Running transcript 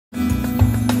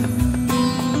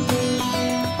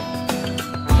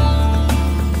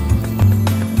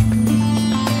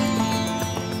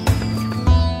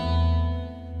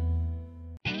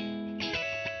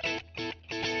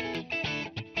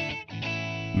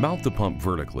Mount the pump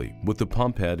vertically with the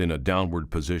pump head in a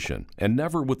downward position and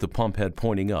never with the pump head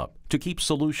pointing up to keep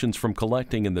solutions from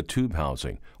collecting in the tube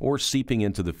housing or seeping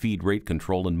into the feed rate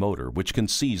control and motor, which can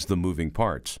seize the moving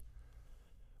parts.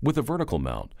 With a vertical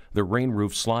mount, the rain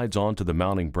roof slides onto the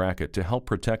mounting bracket to help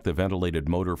protect the ventilated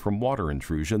motor from water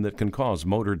intrusion that can cause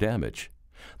motor damage.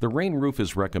 The rain roof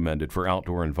is recommended for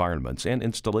outdoor environments and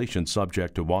installations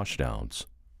subject to washdowns.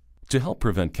 To help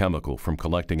prevent chemical from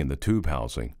collecting in the tube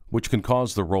housing, which can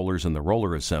cause the rollers in the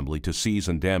roller assembly to seize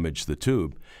and damage the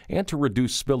tube, and to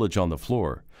reduce spillage on the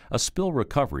floor, a spill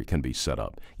recovery can be set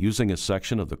up using a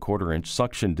section of the 1/4-inch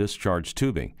suction discharge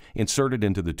tubing inserted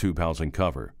into the tube housing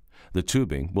cover. The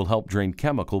tubing will help drain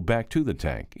chemical back to the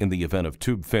tank in the event of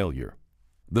tube failure.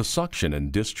 The suction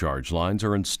and discharge lines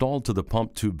are installed to the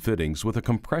pump tube fittings with a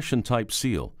compression-type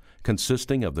seal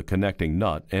consisting of the connecting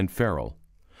nut and ferrule.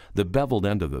 The beveled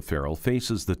end of the ferrule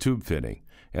faces the tube fitting,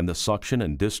 and the suction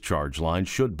and discharge line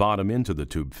should bottom into the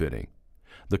tube fitting.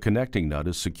 The connecting nut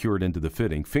is secured into the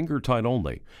fitting finger tight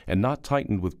only and not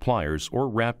tightened with pliers or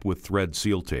wrapped with thread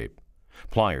seal tape.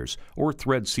 Pliers or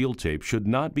thread seal tape should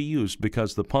not be used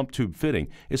because the pump tube fitting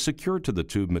is secured to the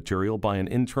tube material by an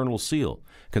internal seal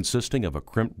consisting of a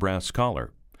crimped brass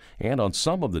collar, and on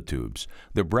some of the tubes,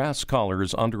 the brass collar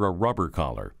is under a rubber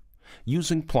collar.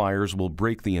 Using pliers will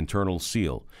break the internal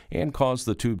seal and cause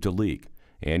the tube to leak,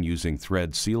 and using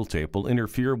thread seal tape will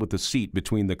interfere with the seat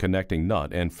between the connecting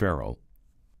nut and ferrule.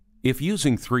 If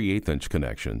using 3/8-inch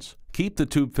connections, keep the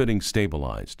tube fitting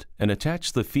stabilized and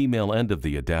attach the female end of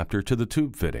the adapter to the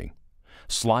tube fitting.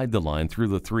 Slide the line through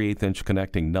the 3/8-inch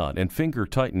connecting nut and finger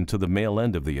tighten to the male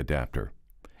end of the adapter.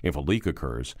 If a leak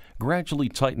occurs, gradually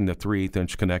tighten the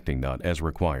 3/8-inch connecting nut as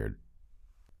required.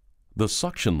 The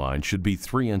suction line should be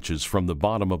 3 inches from the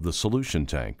bottom of the solution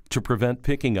tank to prevent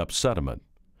picking up sediment.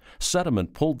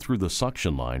 Sediment pulled through the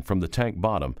suction line from the tank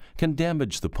bottom can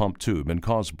damage the pump tube and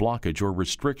cause blockage or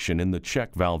restriction in the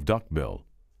check valve ductbill.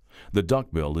 The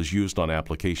ductbill is used on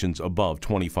applications above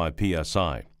 25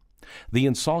 psi. The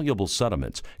insoluble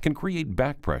sediments can create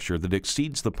back pressure that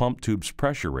exceeds the pump tube's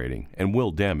pressure rating and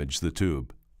will damage the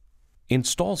tube.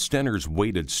 Install Stenner's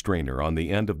weighted strainer on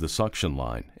the end of the suction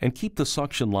line and keep the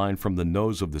suction line from the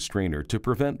nose of the strainer to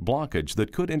prevent blockage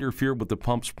that could interfere with the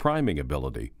pump's priming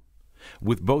ability.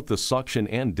 With both the suction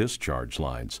and discharge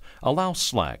lines, allow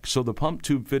slack so the pump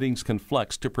tube fittings can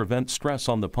flex to prevent stress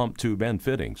on the pump tube and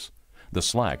fittings. The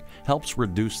slack helps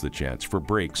reduce the chance for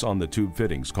breaks on the tube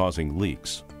fittings causing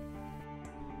leaks.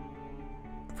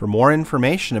 For more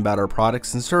information about our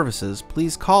products and services,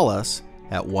 please call us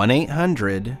at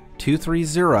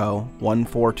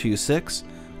 1-800-230-1426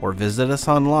 or visit us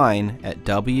online at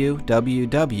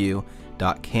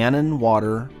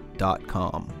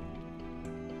www.cannonwater.com.